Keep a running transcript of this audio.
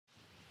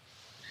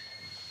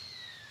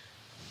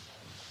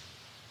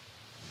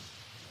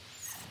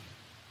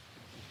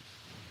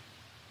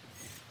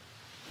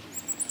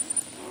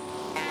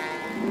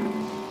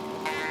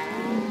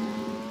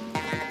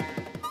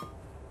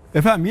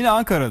Efendim yine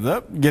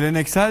Ankara'da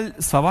geleneksel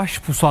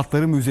savaş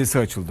pusatları müzesi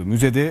açıldı.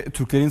 Müzede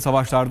Türklerin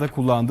savaşlarda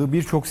kullandığı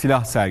birçok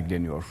silah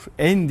sergileniyor.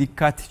 En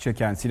dikkat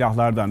çeken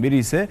silahlardan biri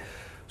ise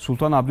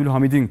Sultan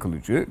Abdülhamid'in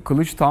kılıcı.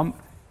 Kılıç tam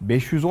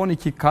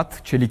 512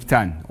 kat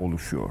çelikten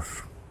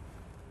oluşuyor.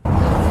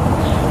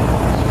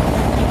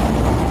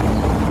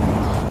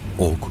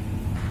 Ok,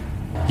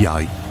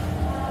 yay,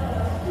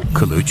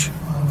 kılıç,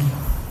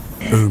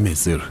 övme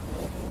zırh.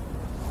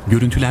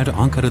 Görüntüler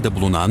Ankara'da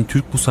bulunan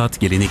Türkpusat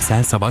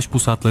Geleneksel Savaş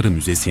Pusatları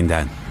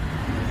Müzesi'nden.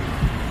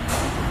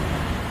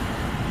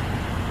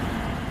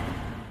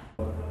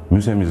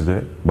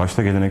 Müzemizde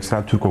başta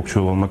geleneksel Türk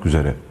okçuluğu olmak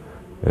üzere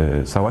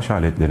savaş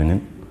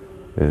aletlerinin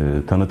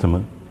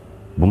tanıtımı,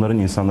 bunların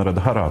insanlara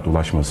daha rahat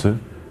ulaşması,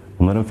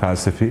 bunların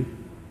felsefi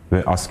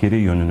ve askeri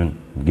yönünün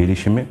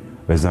gelişimi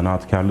ve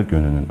zanaatkarlık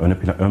yönünün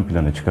ön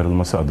plana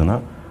çıkarılması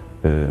adına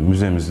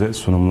müzemizde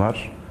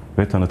sunumlar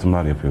ve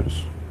tanıtımlar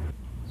yapıyoruz.